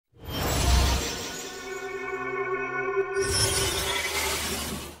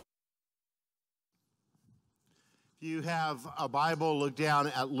If you have a Bible, look down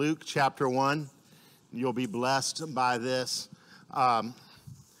at Luke chapter 1. You'll be blessed by this. Want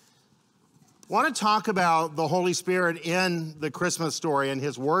to talk about the Holy Spirit in the Christmas story and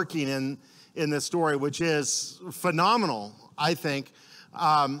his working in this story, which is phenomenal, I think.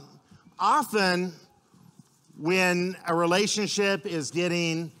 Often when a relationship is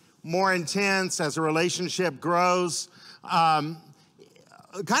getting more intense, as a relationship grows,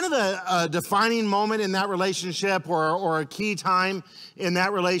 kind of a defining moment in that relationship or a key time in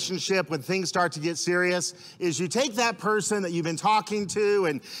that relationship when things start to get serious is you take that person that you've been talking to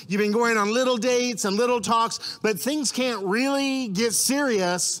and you've been going on little dates and little talks, but things can't really get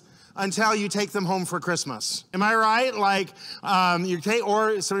serious until you take them home for Christmas. Am I right? Like,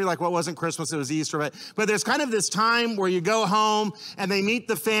 or somebody like, well, it wasn't Christmas, it was Easter, but there's kind of this time where you go home and they meet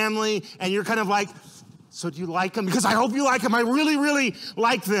the family and you're kind of like, so do you like them? Because I hope you like them. I really, really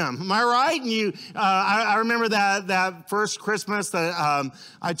like them. Am I right? And I remember that first Christmas that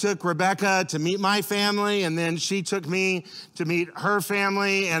I took Rebecca to meet my family, and then she took me to meet her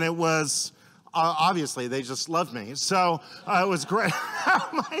family, and it was obviously they just loved me. So it was great.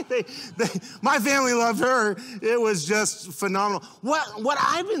 My family loved her. It was just phenomenal. What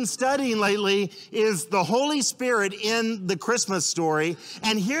I've been studying lately is the Holy Spirit in the Christmas story,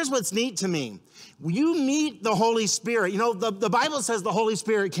 and here's what's neat to me. You meet the Holy Spirit. You know, the Bible says the Holy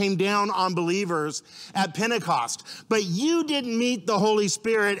Spirit came down on believers at Pentecost, but you didn't meet the Holy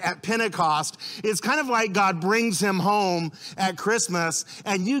Spirit at Pentecost. It's kind of like God brings him home at Christmas,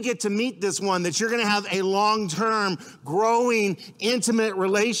 and you get to meet this one that you're going to have a long-term, growing, intimate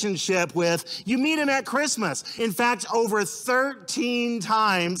relationship with. You meet him at Christmas. In fact, over 13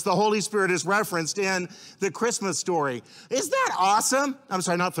 times the Holy Spirit is referenced in the Christmas story. Isn't that awesome? I'm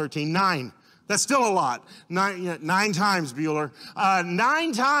sorry, not 13, 9. That's still a lot. Nine times, Bueller.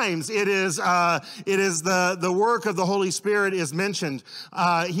 9 times it is the work of the Holy Spirit is mentioned.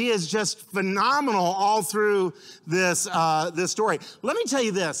 He is just phenomenal all through this story. Let me tell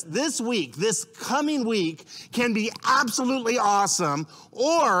you this coming week can be absolutely awesome,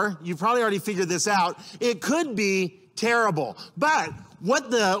 or you've probably already figured this out, it could be terrible. But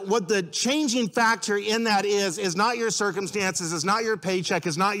what the changing factor in that is not your circumstances, is not your paycheck,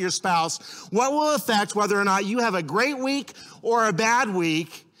 is not your spouse. What will affect whether or not you have a great week or a bad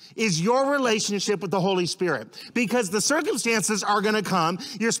week is your relationship with the Holy Spirit. Because the circumstances are going to come.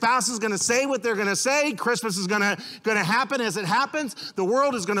 Your spouse is going to say what they're going to say. Christmas is going to happen as it happens. The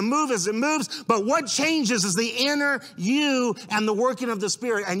world is going to move as it moves. But what changes is the inner you and the working of the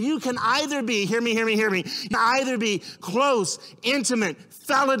Spirit. And you can either be, hear me, either be close, intimate,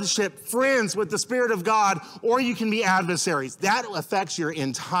 fellowship, friends with the Spirit of God, or you can be adversaries. That affects your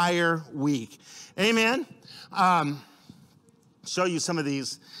entire week. Amen? Show you some of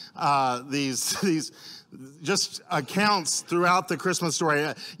these just accounts throughout the Christmas story.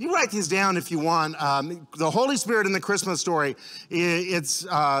 You write these down if you want. The Holy Spirit in the Christmas story, it's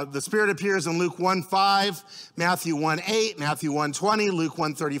the Spirit appears in Luke 1:5, Matthew 1:8, Matthew 1:20, Luke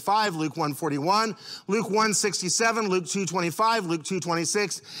 1:35, Luke 1:41, Luke 1:67, Luke 2:25, Luke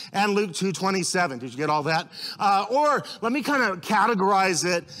 2:26, and Luke 2:27. Did you get all that? Or let me kind of categorize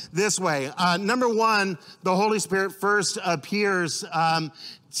it this way. Number 1, the Holy Spirit first appears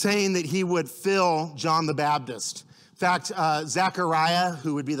saying that he would fill John the Baptist. In fact, Zechariah,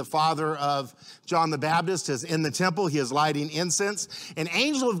 who would be the father of John the Baptist, is in the temple. He is lighting incense. An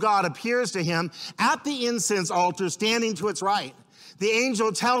angel of God appears to him at the incense altar, standing to its right. The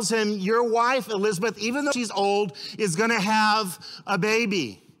angel tells him, your wife, Elizabeth, even though she's old, is going to have a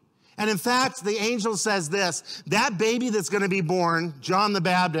baby. And in fact, the angel says this, that baby that's going to be born, John the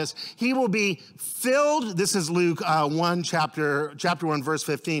Baptist, he will be filled, this is Luke 1, chapter 1, verse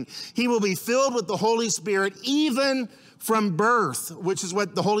 15. He will be filled with the Holy Spirit even from birth, which is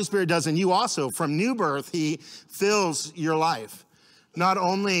what the Holy Spirit does in you also. From new birth, he fills your life. Not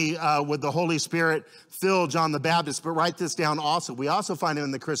only would the Holy Spirit fill John the Baptist, but write this down also. We also find it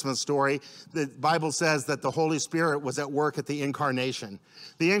in the Christmas story. The Bible says that the Holy Spirit was at work at the incarnation.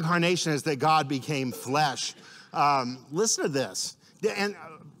 The incarnation is that God became flesh. Listen to this. And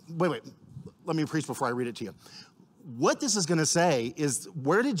wait, let me preach before I read it to you. What this is going to say is,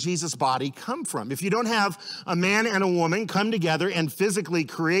 where did Jesus' body come from? If you don't have a man and a woman come together and physically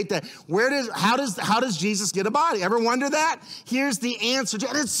create that, how does Jesus get a body? Ever wonder that? Here's the answer to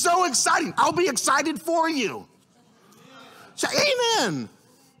it. And it's so exciting. I'll be excited for you. So, amen.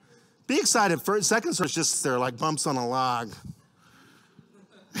 Be excited. Second source just there like bumps on a log.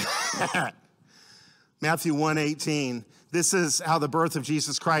 Matthew 1:18. This is how the birth of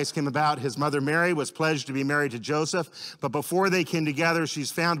Jesus Christ came about. His mother Mary was pledged to be married to Joseph, but before they came together,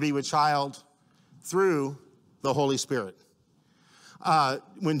 she's found to be with child through the Holy Spirit.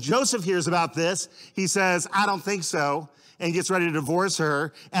 When Joseph hears about this, he says, I don't think so, and gets ready to divorce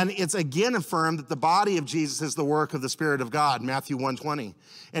her. And it's again affirmed that the body of Jesus is the work of the Spirit of God, Matthew 1:20.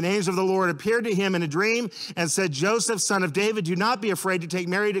 An angel of the Lord appeared to him in a dream and said, Joseph, son of David, do not be afraid to take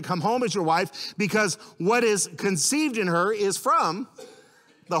Mary to come home as your wife, because what is conceived in her is from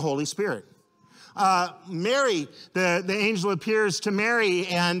the Holy Spirit. Mary, the angel appears to Mary,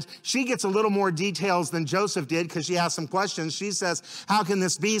 and she gets a little more details than Joseph did because she asks some questions. She says, how can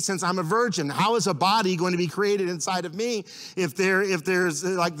this be since I'm a virgin? How is a body going to be created inside of me if there's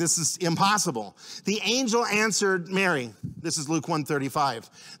like, this is impossible? The angel answered Mary, this is Luke 1:35,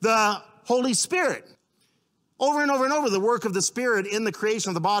 the Holy Spirit. Over and over and over, the work of the Spirit in the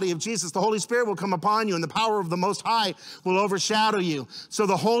creation of the body of Jesus. The Holy Spirit will come upon you, and the power of the Most High will overshadow you. So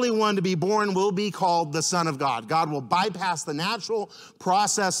the Holy One to be born will be called the Son of God. God will bypass the natural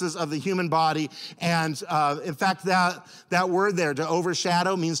processes of the human body. And in fact, that word there, to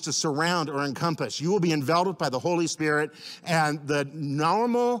overshadow, means to surround or encompass. You will be enveloped by the Holy Spirit, and the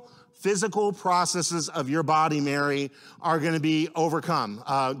normal physical processes of your body, Mary, are going to be overcome.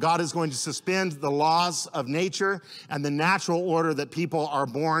 God is going to suspend the laws of nature and the natural order that people are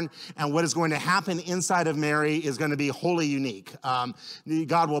born. And what is going to happen inside of Mary is going to be wholly unique.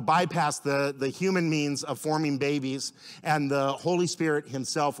 God will bypass the human means of forming babies, and the Holy Spirit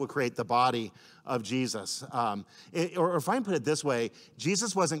himself will create the body of Jesus. Or if I can put it this way,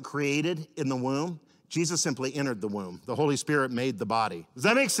 Jesus wasn't created in the womb. Jesus simply entered the womb. The Holy Spirit made the body. Does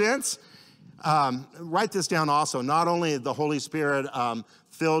that make sense? Write this down also. Not only the Holy Spirit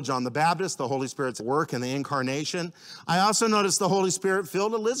filled John the Baptist, the Holy Spirit's work in the incarnation, I also noticed the Holy Spirit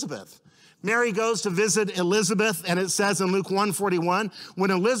filled Elizabeth. Mary goes to visit Elizabeth, and it says in Luke 1:41,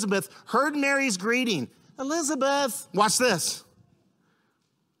 when Elizabeth heard Mary's greeting, Elizabeth, watch this.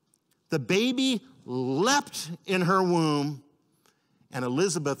 The baby leapt in her womb, and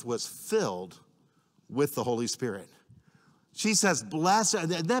Elizabeth was filled with the Holy Spirit. She says, blessed,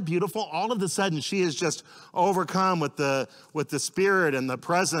 isn't that beautiful? All of a sudden, she is just overcome with the Spirit and the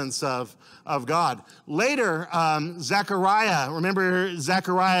presence of God. Later, Zechariah, remember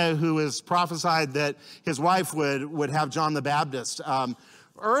Zechariah, who is prophesied that his wife would have John the Baptist.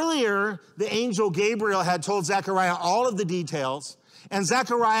 Earlier, the angel Gabriel had told Zechariah all of the details, and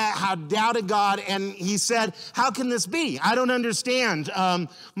Zechariah had doubted God, and he said, how can this be? I don't understand.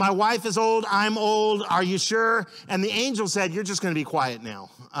 My wife is old, I'm old, are you sure? And the angel said, you're just gonna be quiet now.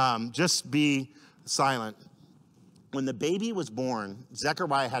 Just be silent. When the baby was born,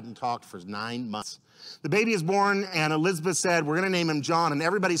 Zechariah hadn't talked for 9 months. The baby is born, and Elizabeth said, we're gonna name him John, and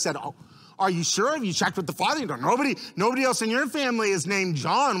everybody said, oh, are you sure? Have you checked with the father? Nobody else in your family is named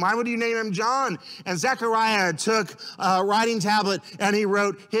John. Why would you name him John? And Zechariah took a writing tablet and he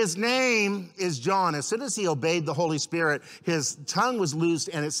wrote, his name is John. As soon as he obeyed the Holy Spirit, his tongue was loosed.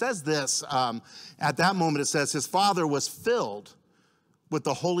 And it says this, at that moment it says, his father was filled with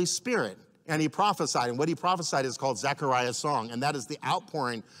the Holy Spirit. And he prophesied, and what he prophesied is called Zechariah's song, and that is the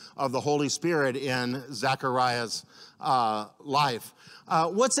outpouring of the Holy Spirit in Zechariah's life.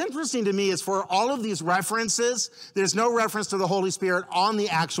 What's interesting to me is for all of these references, there's no reference to the Holy Spirit on the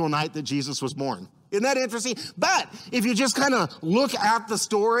actual night that Jesus was born. Isn't that interesting? But if you just kind of look at the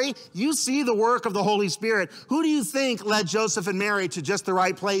story, you see the work of the Holy Spirit. Who do you think led Joseph and Mary to just the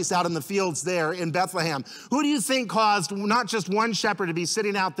right place out in the fields there in Bethlehem? Who do you think caused not just one shepherd to be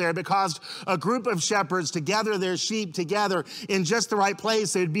sitting out there, but caused a group of shepherds to gather their sheep together in just the right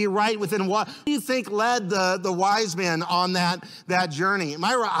place? They'd be right within what? Who do you think led the wise men on that journey? Am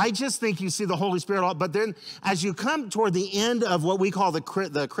I right? I just think you see the Holy Spirit. But then as you come toward the end of what we call the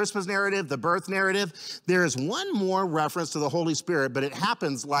Christmas narrative, the birth narrative, there is one more reference to the Holy Spirit, but it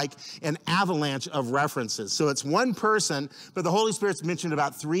happens like an avalanche of references. So it's one person, but the Holy Spirit's mentioned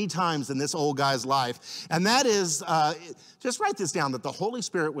about 3 times in this old guy's life. And that is, just write this down, that the Holy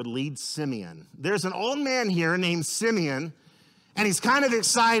Spirit would lead Simeon. There's an old man here named Simeon, and he's kind of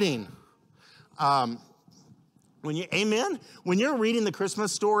exciting. Amen? When you're reading the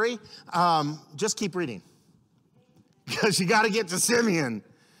Christmas story, just keep reading, because you got to get to Simeon.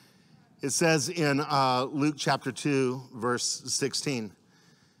 It says in Luke chapter 2, verse 16,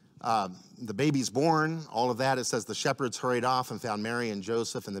 the baby's born, all of that. It says the shepherds hurried off and found Mary and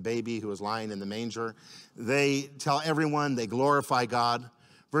Joseph and the baby who was lying in the manger. They tell everyone, they glorify God.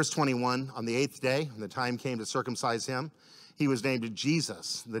 Verse 21, on the 8th day, when the time came to circumcise him, he was named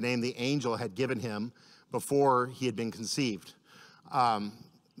Jesus, the name the angel had given him before he had been conceived,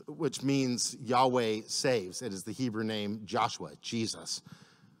 which means Yahweh saves. It is the Hebrew name Joshua, Jesus.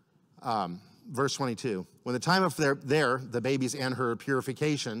 verse 22. When the time of the baby's and her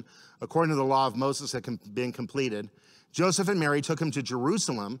purification, according to the law of Moses, had been completed, Joseph and Mary took him to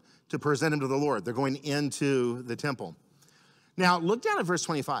Jerusalem to present him to the Lord. They're going into the temple. Now, look down at verse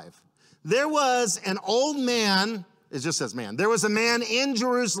 25. There was an old man, it just says man. There was a man in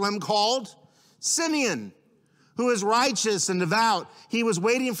Jerusalem called Simeon, who is righteous and devout. He was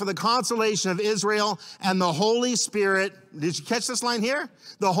waiting for the consolation of Israel, and the Holy Spirit, did you catch this line here?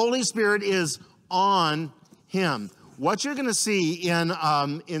 The Holy Spirit is on him. What you're going to see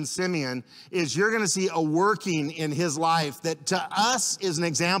in Simeon is you're going to see a working in his life that to us is an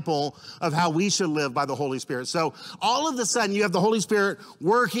example of how we should live by the Holy Spirit. So all of a sudden you have the Holy Spirit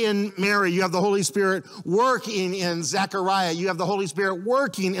work in Mary. You have the Holy Spirit working in Zechariah. You have the Holy Spirit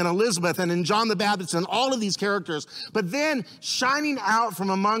working in Elizabeth and in John the Baptist and all of these characters. But then shining out from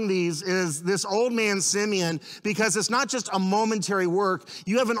among these is this old man Simeon, because it's not just a momentary work.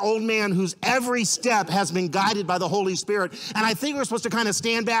 You have an old man whose every step has been guided by the Holy Spirit. And I think we're supposed to kind of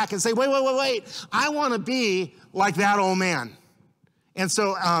stand back and say, wait. I want to be like that old man. And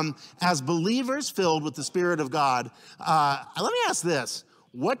so as believers filled with the Spirit of God, let me ask this.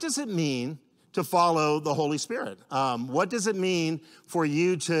 What does it mean to follow the Holy Spirit? What does it mean for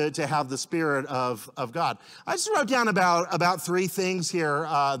you to have the Spirit of God? I just wrote down about three things here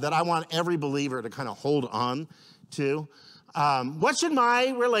that I want every believer to kind of hold on to. What should my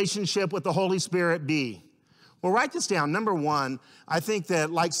relationship with the Holy Spirit be? Well, write this down. Number one, I think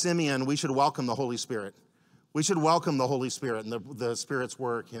that like Simeon, we should welcome the Holy Spirit. We should welcome the Holy Spirit and the Spirit's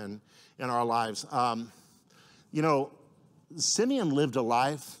work in our lives. Simeon lived a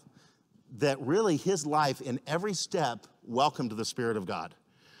life that really his life in every step welcomed the Spirit of God.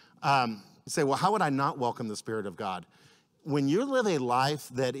 You say, well, how would I not welcome the Spirit of God? When you live a life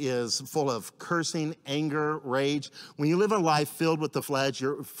that is full of cursing, anger, rage, when you live a life filled with the flesh,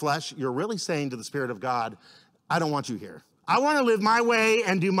 you're really saying to the Spirit of God, I don't want you here. I want to live my way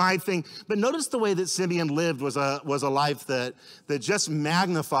and do my thing. But notice the way that Simeon lived was a life that just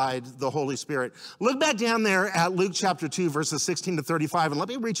magnified the Holy Spirit. Look back down there at Luke chapter 2, verses 16 to 35, and let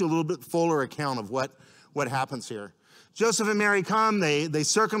me read you a little bit fuller account of what happens here. Joseph and Mary come, they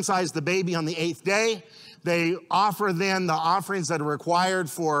circumcise the baby on the 8th day. They offer then the offerings that are required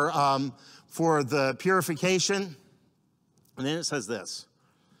for the purification. And then it says this.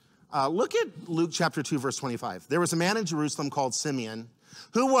 Look at Luke chapter 2, verse 25. There was a man in Jerusalem called Simeon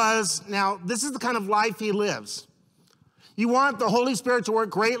who was, now this is the kind of life he lives. You want the Holy Spirit to work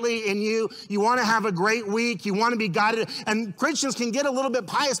greatly in you. You want to have a great week. You want to be guided. And Christians can get a little bit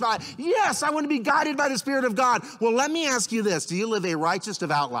pious about it. Yes, I want to be guided by the Spirit of God. Well, let me ask you this. Do you live a righteous,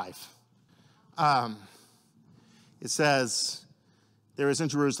 devout life? It says, there is in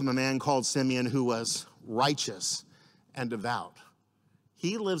Jerusalem a man called Simeon who was righteous and devout.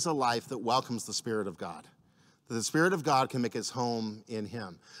 He lives a life that welcomes the Spirit of God. That the Spirit of God can make his home in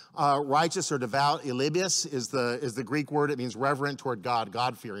him. Righteous or devout, eilibios, is the Greek word. It means reverent toward God,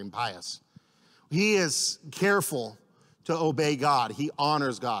 God-fearing, pious. He is careful to obey God. He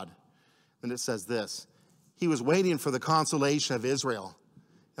honors God. And it says this, he was waiting for the consolation of Israel,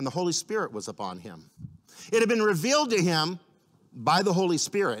 and the Holy Spirit was upon him. It had been revealed to him by the Holy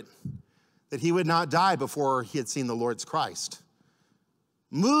Spirit that he would not die before he had seen the Lord's Christ.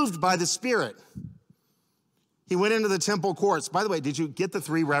 Moved by the Spirit, he went into the temple courts. By the way, did you get the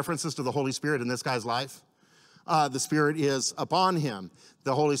three references to the Holy Spirit in this guy's life? The Spirit is upon him.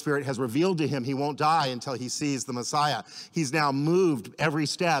 The Holy Spirit has revealed to him he won't die until he sees the Messiah. He's now moved every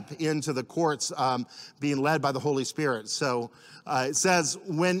step into the courts, being led by the Holy Spirit. So it says,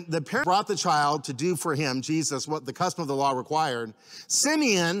 when the parents brought the child to do for him, Jesus, what the custom of the law required,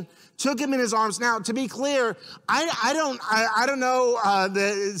 Simeon took him in his arms. Now, to be clear, I don't know,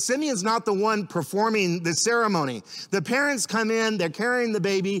 Simeon's not the one performing the ceremony. The parents come in, they're carrying the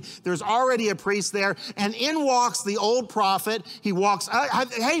baby, there's already a priest there, and in walks the old prophet. He walks,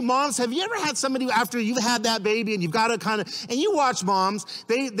 hey moms, have you ever had somebody after you've had that baby and you've got to kind of, and you watch moms,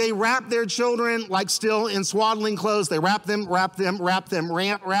 they wrap their children like still in swaddling clothes. They wrap them.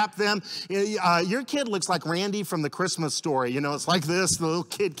 Your kid looks like Randy from the Christmas Story. You know, it's like this, the little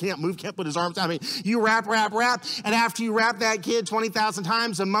kid can't move, can't put his arms down. I mean, you wrap, and after you wrap that kid 20,000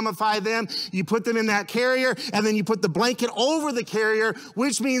 times and mummify them, you put them in that carrier, and then you put the blanket over the carrier,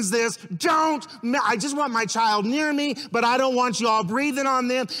 which means this, I just want my child near me, but I don't want you all breathing on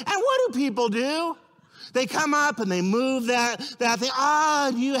them. And what do people do? They come up and they move that thing.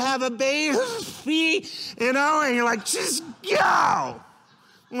 You have a baby, and you're like, just go.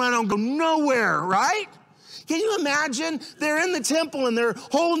 Well, I don't go nowhere, right? Can you imagine? They're in the temple and they're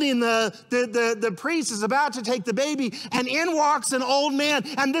holding the priest is about to take the baby, and in walks an old man.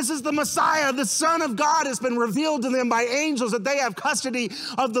 And this is the Messiah, the Son of God, has been revealed to them by angels that they have custody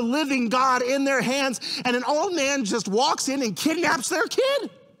of the living God in their hands. And an old man just walks in and kidnaps their kid.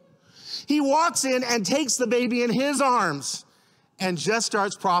 He walks in and takes the baby in his arms and just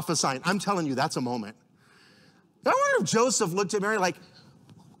starts prophesying. I'm telling you, that's a moment. I wonder if Joseph looked at Mary like,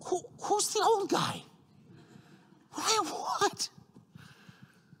 who's the old guy? What?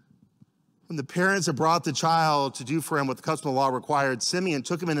 When the parents had brought the child to do for him what the custom of the law required, Simeon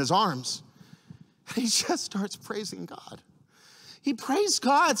took him in his arms. And he just starts praising God. He praised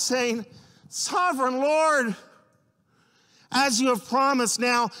God, saying, Sovereign Lord, as you have promised,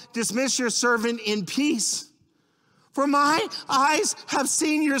 now dismiss your servant in peace. For my eyes have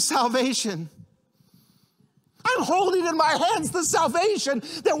seen your salvation. I'm holding in my hands the salvation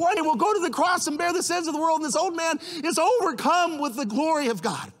that one day will go to the cross and bear the sins of the world. And this old man is overcome with the glory of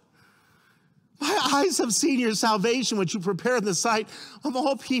God. My eyes have seen your salvation, which you prepared in the sight of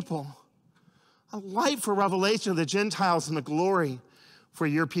all people. A light for revelation of the Gentiles and the glory for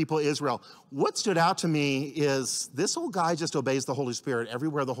your people Israel. What stood out to me is this old guy just obeys the Holy Spirit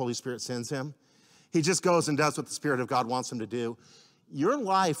everywhere the Holy Spirit sends him. He just goes and does what the Spirit of God wants him to do. Your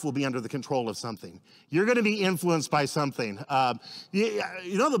life will be under the control of something. You're going to be influenced by something.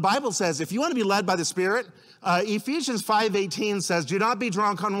 You know, the Bible says if you want to be led by the Spirit, Ephesians 5:18 says, do not be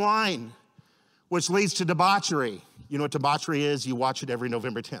drunk on wine, which leads to debauchery. You know what debauchery is? You watch it every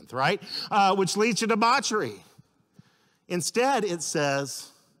November 10th, right? Which leads to debauchery. Instead, it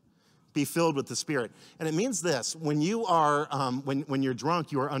says, be filled with the Spirit. And it means this: when you are, when you're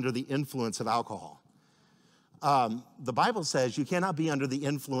drunk, you are under the influence of alcohol. The Bible says you cannot be under the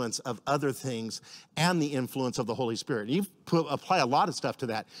influence of other things and the influence of the Holy Spirit. You apply a lot of stuff to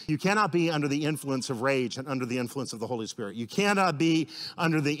that. You cannot be under the influence of rage and under the influence of the Holy Spirit. You cannot be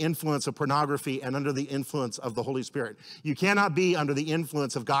under the influence of pornography and under the influence of the Holy Spirit. You cannot be under the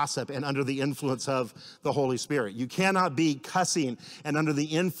influence of gossip and under the influence of the Holy Spirit. You cannot be cussing and under the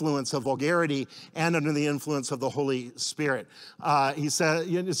influence of vulgarity and under the influence of the Holy Spirit. He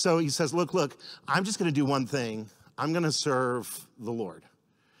says, look, I'm just going to do one thing. I'm going to serve the Lord.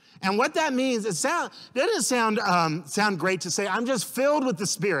 And what that means, it doesn't sound great to say, I'm just filled with the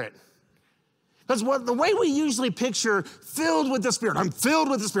Spirit. Because the way we usually picture filled with the Spirit, I'm filled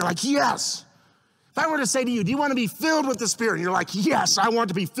with the Spirit, like, yes. If I were to say to you, do you want to be filled with the Spirit? And you're like, yes, I want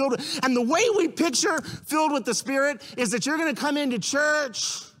to be filled. And the way we picture filled with the Spirit is that you're going to come into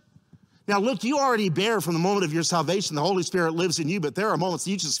church. Now, look, you already bear from the moment of your salvation, the Holy Spirit lives in you, but there are moments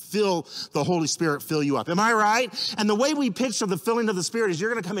that you just feel the Holy Spirit fill you up. Am I right? And the way we picture the filling of the Spirit is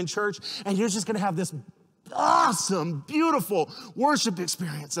you're going to come in church and you're just going to have this awesome, beautiful worship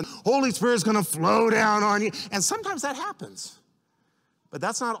experience. And Holy Spirit's going to flow down on you. And sometimes that happens. But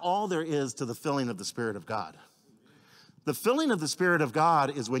that's not all there is to the filling of the Spirit of God. The filling of the Spirit of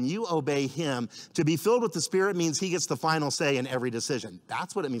God is when you obey Him. To be filled with the Spirit means He gets the final say in every decision.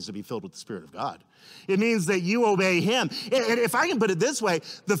 That's what it means to be filled with the Spirit of God. It means that you obey Him. And if I can put it this way,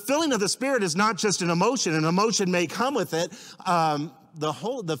 the filling of the Spirit is not just an emotion. An emotion may come with it.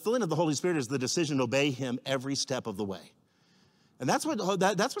 The filling of the Holy Spirit is the decision to obey Him every step of the way. And that's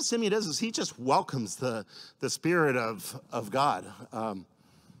what Simeon does, is he just welcomes the Spirit of God.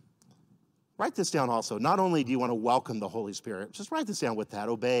 Write this down also. Not only do you want to welcome the Holy Spirit, just write this down with that.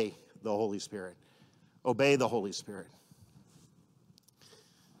 Obey the Holy Spirit. Obey the Holy Spirit.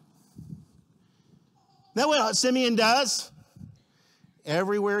 Now what Simeon does,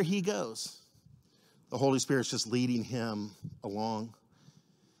 everywhere he goes, the Holy Spirit's just leading him along.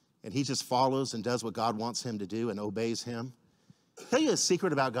 And he just follows and does what God wants him to do and obeys Him. I'll tell you a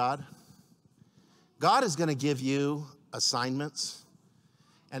secret about God. God is going to give you assignments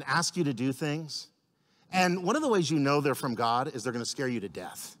and ask you to do things. And one of the ways you know they're from God is they're going to scare you to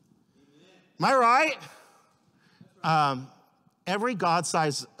death. Am I right? Every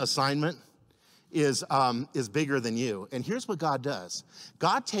God-sized assignment is bigger than you. And here's what God does.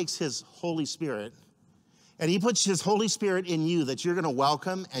 God takes His Holy Spirit and He puts His Holy Spirit in you that you're going to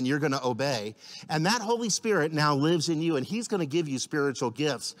welcome and you're going to obey. And that Holy Spirit now lives in you, and He's going to give you spiritual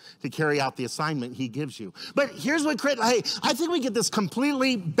gifts to carry out the assignment He gives you. But here's what, I think we get this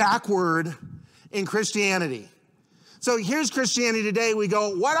completely backward in Christianity. So here's Christianity today. We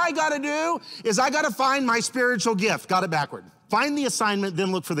go, what I got to do is I got to find my spiritual gift. Got it backward. Find the assignment,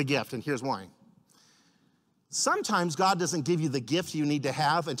 then look for the gift. And here's why. Sometimes God doesn't give you the gift you need to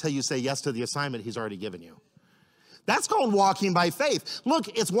have until you say yes to the assignment He's already given you. That's called walking by faith. Look,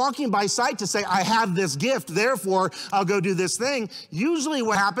 it's walking by sight to say, I have this gift, therefore I'll go do this thing. Usually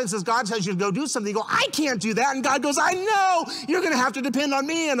what happens is God tells you to go do something. You go, I can't do that. And God goes, I know you're going to have to depend on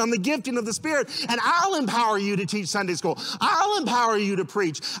me and on the gifting of the Spirit. And I'll empower you to teach Sunday school. I'll empower you to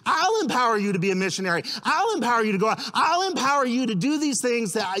preach. I'll empower you to be a missionary. I'll empower you to go out. I'll empower you to do these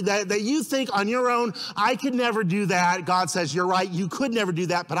things that you think on your own, I could never do that. God says, you're right. You could never do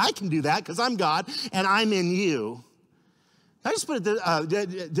that, but I can do that because I'm God and I'm in you. I just put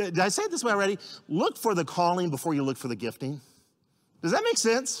it, did I say it this way already? Look for the calling before you look for the gifting. Does that make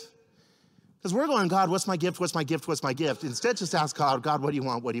sense? Because we're going, God, what's my gift? What's my gift? What's my gift? Instead, just ask God, God, what do you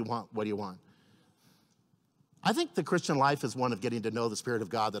want? What do you want? What do you want? I think the Christian life is one of getting to know the Spirit of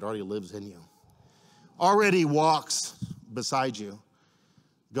God that already lives in you, already walks beside you.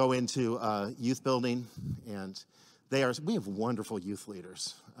 Go into youth building, and we have wonderful youth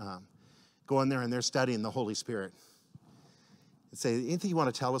leaders. Go in there, and they're studying the Holy Spirit. And say, anything you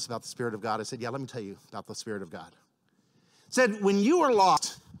want to tell us about the Spirit of God? I said, yeah, let me tell you about the Spirit of God. Said, when you were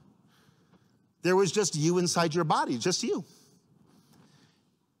lost, there was just you inside your body, just you.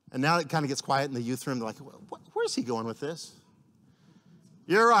 And now it kind of gets quiet in the youth room. They're like, where's he going with this?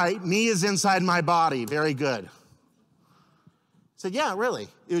 You're right, me is inside my body. Very good. I said, yeah, really.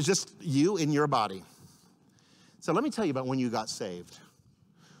 It was just you in your body. So let me tell you about when you got saved.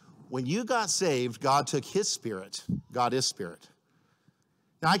 When you got saved, God took his Spirit. God is Spirit.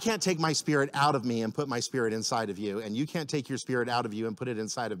 Now, I can't take my spirit out of me and put my spirit inside of you, and you can't take your spirit out of you and put it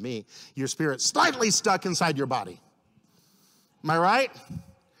inside of me. Your spirit's slightly stuck inside your body. Am I right?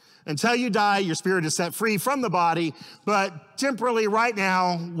 Until you die, your spirit is set free from the body, but temporarily right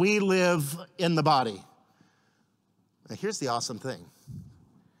now, we live in the body. Now, here's the awesome thing.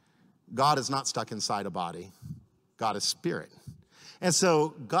 God is not stuck inside a body. God is spirit. And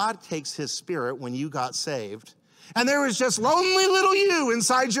so God takes his Spirit when you got saved, and there was just lonely little you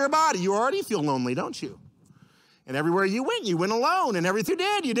inside your body. You already feel lonely, don't you? And everywhere you went alone. And everything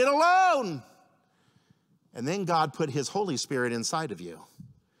you did alone. And then God put his Holy Spirit inside of you.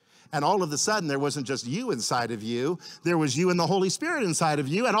 And all of a sudden, there wasn't just you inside of you. There was you and the Holy Spirit inside of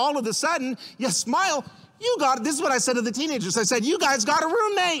you. And all of a sudden, you smile. This is what I said to the teenagers. I said, you guys got a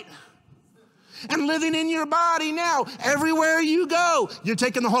roommate. And living in your body now, everywhere you go, you're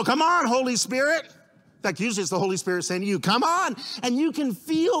taking come on, Holy Spirit. In fact, usually it's the Holy Spirit saying to you, come on. And you can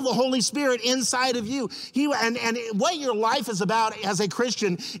feel the Holy Spirit inside of you. And what your life is about as a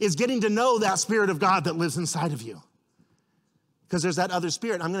Christian is getting to know that Spirit of God that lives inside of you. Because there's that other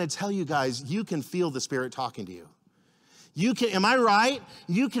Spirit. I'm going to tell you guys, you can feel the Spirit talking to you. Am I right?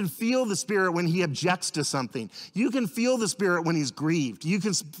 You can feel the Spirit when he objects to something. You can feel the Spirit when he's grieved. You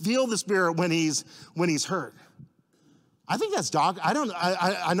can feel the Spirit when he's hurt. I think that's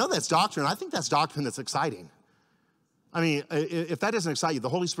I know that's doctrine. I think that's doctrine that's exciting. I mean, if that doesn't excite you, the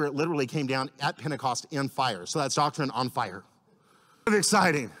Holy Spirit literally came down at Pentecost in fire. So that's doctrine on fire.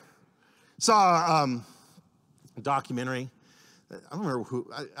 Exciting. Saw a documentary. I don't remember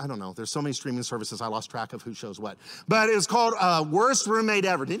who, I don't know. There's so many streaming services, I lost track of who shows what. But it was called Worst Roommate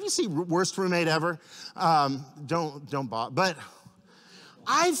Ever. Did you see Worst Roommate Ever? Don't bother. But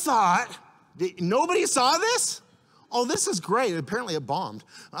I thought, nobody saw this? Oh, this is great. Apparently it bombed.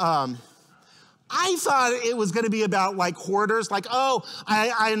 I thought it was going to be about like hoarders, like, oh,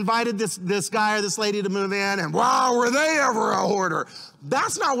 I invited this guy or this lady to move in, and wow, were they ever a hoarder?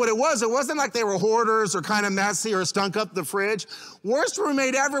 That's not what it was. It wasn't like they were hoarders or kind of messy or stunk up the fridge. Worst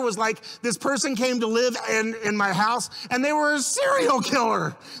roommate ever was like this person came to live in my house, and they were a serial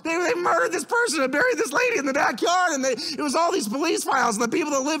killer. They murdered this person and buried this lady in the backyard, and it was all these police files, and the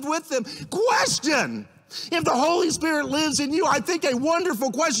people that lived with them. Question. If the Holy Spirit lives in you, I think a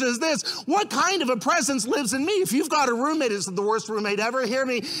wonderful question is this: what kind of a presence lives in me? If you've got a roommate, it's the worst roommate ever. Hear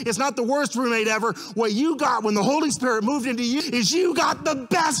me, it's not the worst roommate ever. What you got when the Holy Spirit moved into you is you got the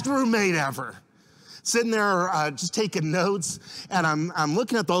best roommate ever. Sitting there just taking notes, and I'm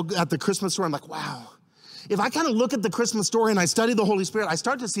looking at the Christmas story. I'm like, wow. If I kind of look at the Christmas story and I study the Holy Spirit, I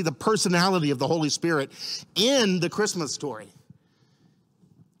start to see the personality of the Holy Spirit in the Christmas story.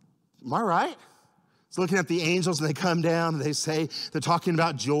 Am I right? So looking at the angels, and they come down, and they say, they're talking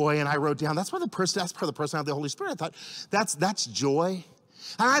about joy, and I wrote down, that's part of the personality of the Holy Spirit. I thought, that's joy.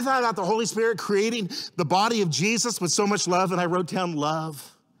 And I thought about the Holy Spirit creating the body of Jesus with so much love, and I wrote down love.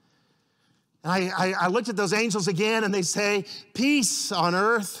 And I looked at those angels again, and they say, peace on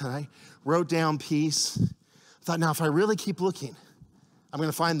earth, and I wrote down peace. I thought, now if I really keep looking, I'm going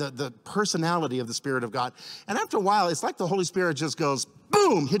to find the personality of the Spirit of God. And after a while, it's like the Holy Spirit just goes,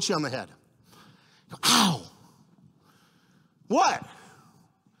 boom, hits you on the head. Ow. What?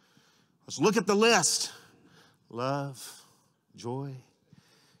 Let's look at the list. love, joy,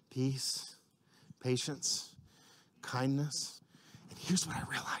 peace, patience, kindness. And here's what I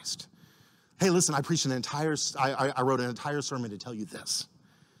realized. Hey, listen, I wrote an entire sermon to tell you this.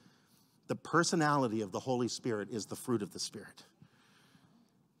 The personality of the Holy Spirit is the fruit of the Spirit.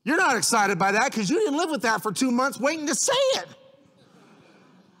 You're not excited by that because you didn't live with that for 2 months waiting to say it.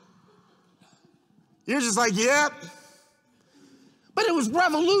 You're just like, yep. But it was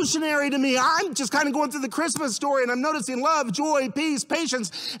revolutionary to me. I'm just kind of going through the Christmas story and I'm noticing love, joy, peace,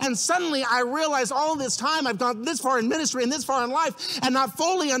 patience. And suddenly I realized all this time I've gone this far in ministry and this far in life and not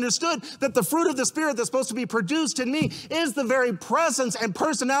fully understood that the fruit of the Spirit that's supposed to be produced in me is the very presence and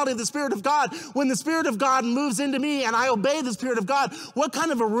personality of the Spirit of God. When the Spirit of God moves into me and I obey the Spirit of God, what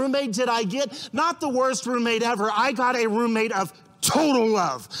kind of a roommate did I get? Not the worst roommate ever. I got a roommate of total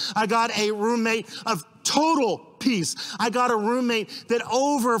love. I got a roommate of total peace. I got a roommate that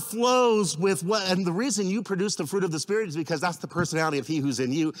overflows with what, and the reason you produce the fruit of the Spirit is because that's the personality of He who's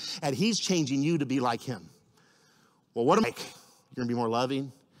in you, and He's changing you to be like Him. Well, what am I like? You're gonna be more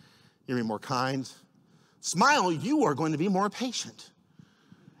loving, you're gonna be more kind. Smile, you are going to be more patient.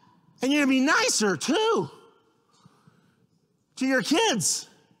 And you're gonna be nicer too to your kids,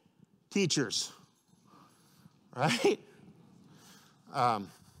 teachers, right?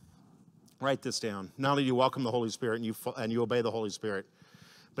 Write this down. Not only do you welcome the Holy Spirit and you obey the Holy Spirit,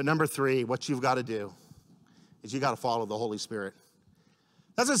 but number 3, what you've got to do is you got to follow the Holy Spirit.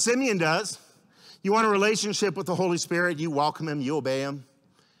 That's what Simeon does. You want a relationship with the Holy Spirit, you welcome Him, you obey Him.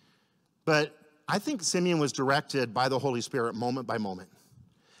 But I think Simeon was directed by the Holy Spirit moment by moment.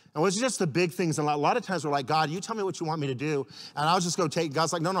 And it was just the big things. And a lot of times we're like, God, you tell me what you want me to do, and I'll just go take.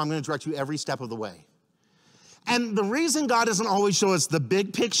 God's like, no, I'm going to direct you every step of the way. And the reason God doesn't always show us the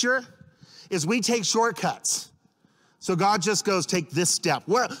big picture is we take shortcuts. So God just goes, take this step.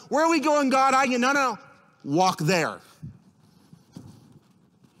 Where are we going, God? No. Walk there.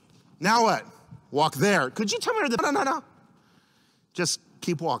 Now what? Walk there. Could you tell me where no. Just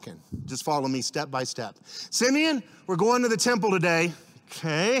keep walking. Just follow me step by step. Simeon, we're going to the temple today.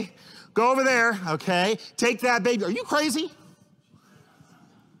 Okay. Go over there. Okay. Take that baby. Are you crazy?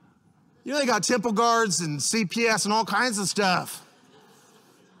 You know they got temple guards and CPS and all kinds of stuff.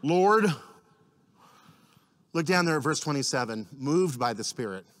 Lord. Look down there at verse 27. Moved by the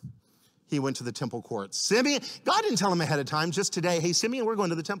Spirit, he went to the temple courts. Simeon, God didn't tell him ahead of time, just today. Hey, Simeon, we're going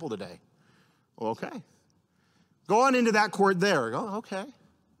to the temple today. Okay. Go on into that court there. Oh, okay.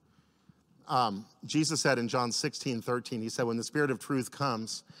 Jesus said in John 16:13, he said, when the Spirit of truth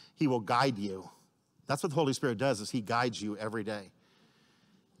comes, he will guide you. That's what the Holy Spirit does, is he guides you every day.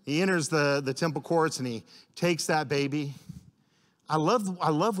 He enters the temple courts and he takes that baby. I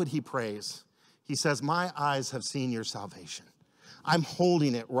love what he prays. He says, my eyes have seen your salvation. I'm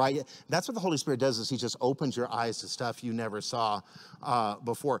holding it right. That's what the Holy Spirit does, is he just opens your eyes to stuff you never saw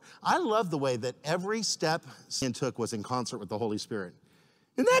before. I love the way that every step Simeon took was in concert with the Holy Spirit.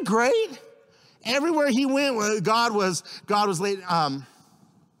 Isn't that great? Everywhere he went, God was leading. I'll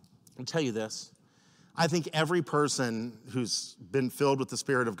tell you this. I think every person who's been filled with the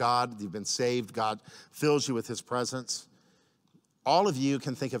Spirit of God, you've been saved, God fills you with his presence. All of you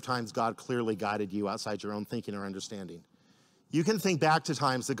can think of times God clearly guided you outside your own thinking or understanding. You can think back to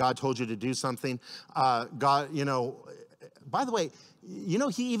times that God told you to do something. God, by the way,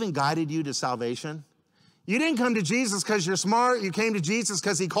 he even guided you to salvation. You didn't come to Jesus because you're smart. You came to Jesus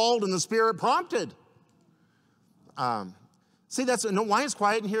because he called and the Spirit prompted. See, why it's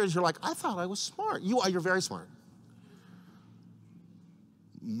quiet in here is you're like, I thought I was smart. You're very smart.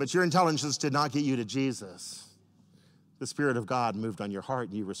 But your intelligence did not get you to Jesus. The Spirit of God moved on your heart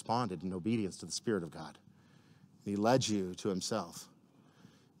and you responded in obedience to the Spirit of God. He led you to himself.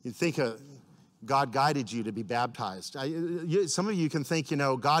 You think God guided you to be baptized. Some of you can think,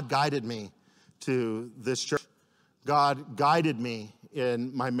 God guided me to this church. God guided me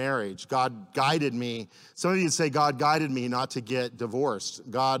in my marriage. God guided me. Some of you would say, God guided me not to get divorced.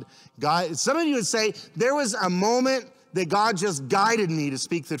 Some of you would say, there was a moment that God just guided me to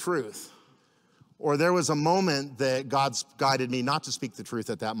speak the truth. Or there was a moment that God's guided me not to speak the truth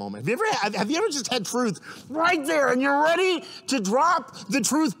at that moment. Have you ever just had truth right there and you're ready to drop the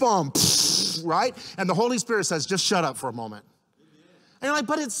truth bomb, right? And the Holy Spirit says, just shut up for a moment. And you're like,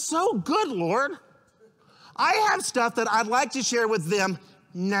 but it's so good, Lord. I have stuff that I'd like to share with them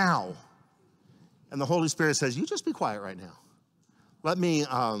now. And the Holy Spirit says, you just be quiet right now. Let me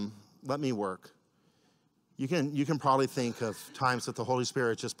work. You can probably think of times that the Holy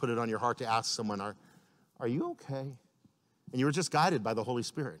Spirit just put it on your heart to ask someone, are you okay? And you were just guided by the Holy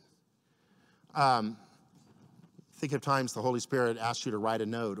Spirit. Think of times the Holy Spirit asked you to write a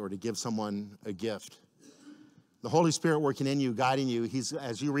note or to give someone a gift. The Holy Spirit working in you, guiding you.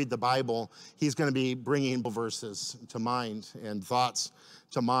 As you read the Bible, he's going to be bringing verses to mind and thoughts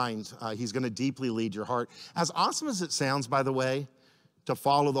to mind. He's going to deeply lead your heart. As awesome as it sounds, by the way, to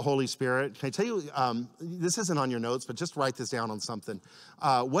follow the Holy Spirit, can I tell you, this isn't on your notes, but just write this down on something.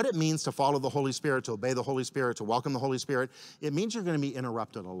 What it means to follow the Holy Spirit, to obey the Holy Spirit, to welcome the Holy Spirit, it means you're going to be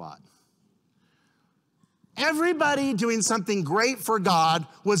interrupted a lot. Everybody doing something great for God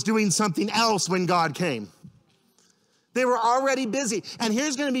was doing something else when God came. They were already busy. And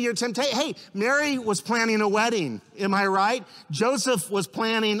here's going to be your temptation. Hey, Mary was planning a wedding. Am I right? Joseph was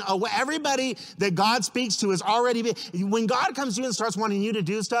planning everybody that God speaks to is already busy. When God comes to you and starts wanting you to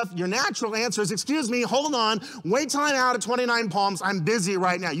do stuff, your natural answer is, excuse me, hold on. Wait till I'm out at 29 Palms. I'm busy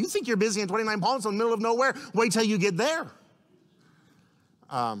right now. You think you're busy in 29 Palms in the middle of nowhere? Wait till you get there.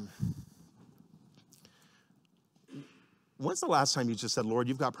 When's the last time you just said, Lord,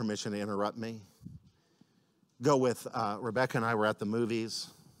 you've got permission to interrupt me? Go with Rebecca and I were at the movies.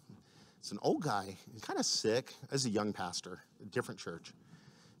 It's an old guy, he's kind of sick. As a young pastor, a different church.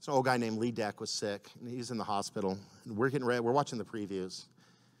 It's an old guy named Lee Deck was sick, and he's in the hospital. And we're getting ready, we're watching the previews.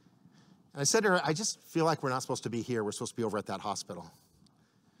 And I said to her, I just feel like we're not supposed to be here. We're supposed to be over at that hospital.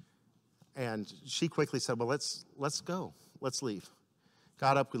 And she quickly said, well, let's go. Let's leave.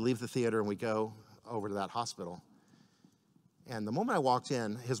 Got up, we leave the theater, and we go over to that hospital. And the moment I walked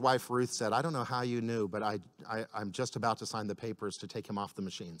in, his wife Ruth said, I don't know how you knew, but I'm just about to sign the papers to take him off the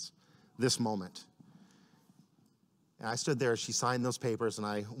machines. This moment. And I stood there, she signed those papers, and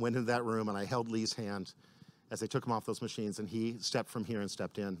I went into that room and I held Lee's hand as they took him off those machines, and he stepped from here and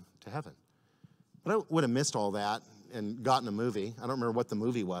stepped in to heaven. But I would have missed all that and gotten a movie. I don't remember what the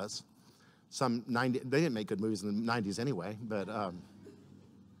movie was. They didn't make good movies in the 90s anyway, but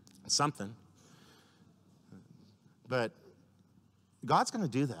something. But God's going to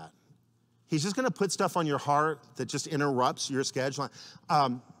do that. He's just going to put stuff on your heart that just interrupts your schedule. I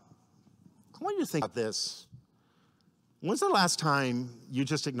want you to think about this. When's the last time you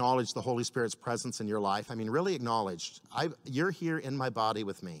just acknowledged the Holy Spirit's presence in your life? I mean, really acknowledged. You're here in my body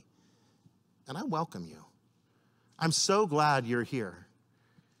with me, and I welcome you. I'm so glad you're here.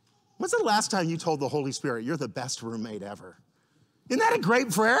 When's the last time you told the Holy Spirit, you're the best roommate ever? Isn't that a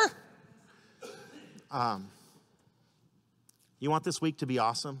great prayer? You want this week to be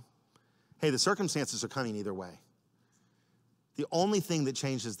awesome? Hey, the circumstances are coming either way. The only thing that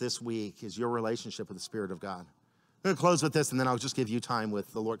changes this week is your relationship with the Spirit of God. I'm going to close with this, and then I'll just give you time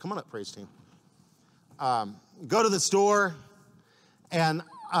with the Lord. Come on up, praise team. Go to the store, and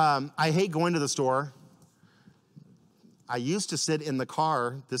I hate going to the store. I used to sit in the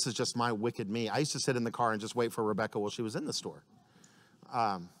car. This is just my wicked me. I used to sit in the car and just wait for Rebecca while she was in the store.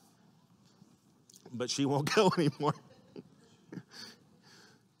 But she won't go anymore.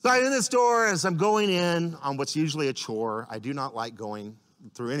 So I'm in the store as I'm going in on what's usually a chore. I do not like going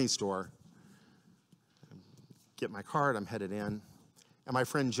through any store. Get my card, I'm headed in. And my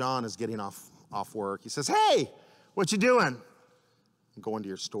friend John is getting off work. He says, hey, what you doing? I'm going to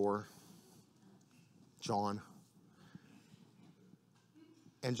your store, John.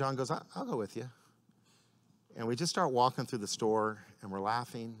 And John goes, I'll go with you. And we just start walking through the store, and we're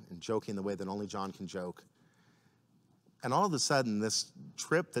laughing and joking the way that only John can joke. And all of a sudden, this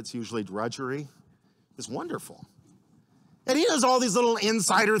trip that's usually drudgery is wonderful. And he does all these little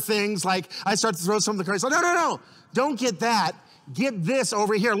insider things, like I start to throw some of the cards. No, don't get that. Get this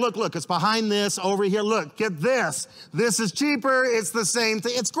over here. Look, it's behind this over here. Look, get this. This is cheaper. It's the same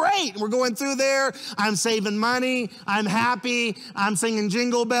thing. It's great. We're going through there. I'm saving money. I'm happy. I'm singing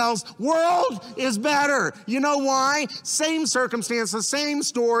jingle bells. World is better. You know why? Same circumstances, same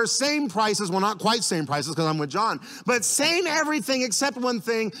stores, same prices. Well, not quite same prices because I'm with John, but same everything except one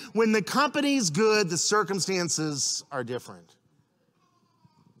thing. When the company's good, the circumstances are different.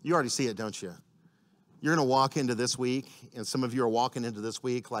 You already see it, don't you? You're going to walk into this week, and some of you are walking into this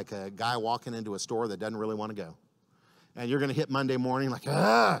week like a guy walking into a store that doesn't really want to go. And you're going to hit Monday morning like,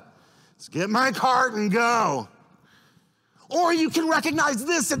 let's get my cart and go. Or you can recognize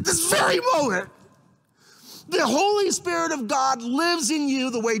this at this very moment. The Holy Spirit of God lives in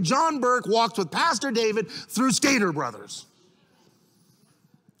you the way John Burke walked with Pastor David through Skater Brothers.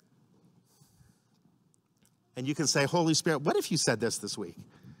 And you can say, Holy Spirit, what if you said this week?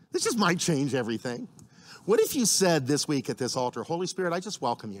 This just might change everything. What if you said this week at this altar, Holy Spirit, I just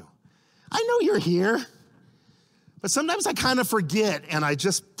welcome you. I know you're here, but sometimes I kind of forget and I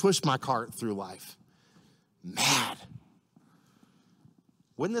just push my cart through life. Mad.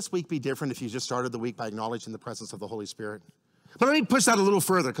 Wouldn't this week be different if you just started the week by acknowledging the presence of the Holy Spirit? But let me push that a little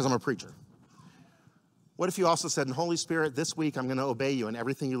further because I'm a preacher. What if you also said, Holy Spirit, this week I'm going to obey you in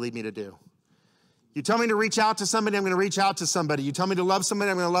everything you lead me to do. You tell me to reach out to somebody, I'm going to reach out to somebody. You tell me to love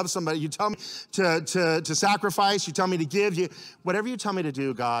somebody, I'm going to love somebody. You tell me to sacrifice, you tell me to give. Whatever you tell me to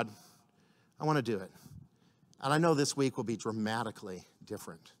do, God, I want to do it. And I know this week will be dramatically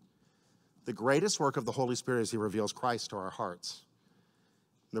different. The greatest work of the Holy Spirit is he reveals Christ to our hearts.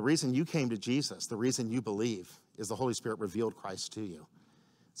 And the reason you came to Jesus, the reason you believe, is the Holy Spirit revealed Christ to you.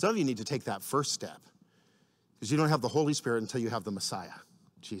 Some of you need to take that first step because you don't have the Holy Spirit until you have the Messiah,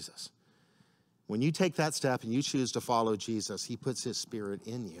 Jesus. When you take that step and you choose to follow Jesus, he puts his Spirit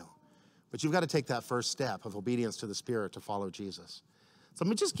in you. But you've got to take that first step of obedience to the Spirit to follow Jesus. So let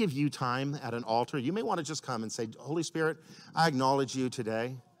me just give you time at an altar. You may want to just come and say, Holy Spirit, I acknowledge you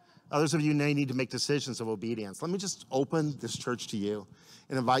today. Others of you may need to make decisions of obedience. Let me just open this church to you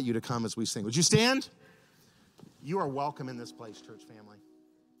and invite you to come as we sing. Would you stand? You are welcome in this place, church family.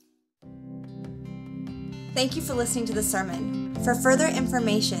 Thank you for listening to the sermon. For further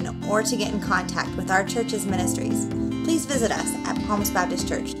information or to get in contact with our church's ministries, please visit us at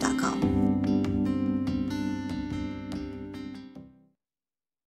palmsbaptistchurch.com.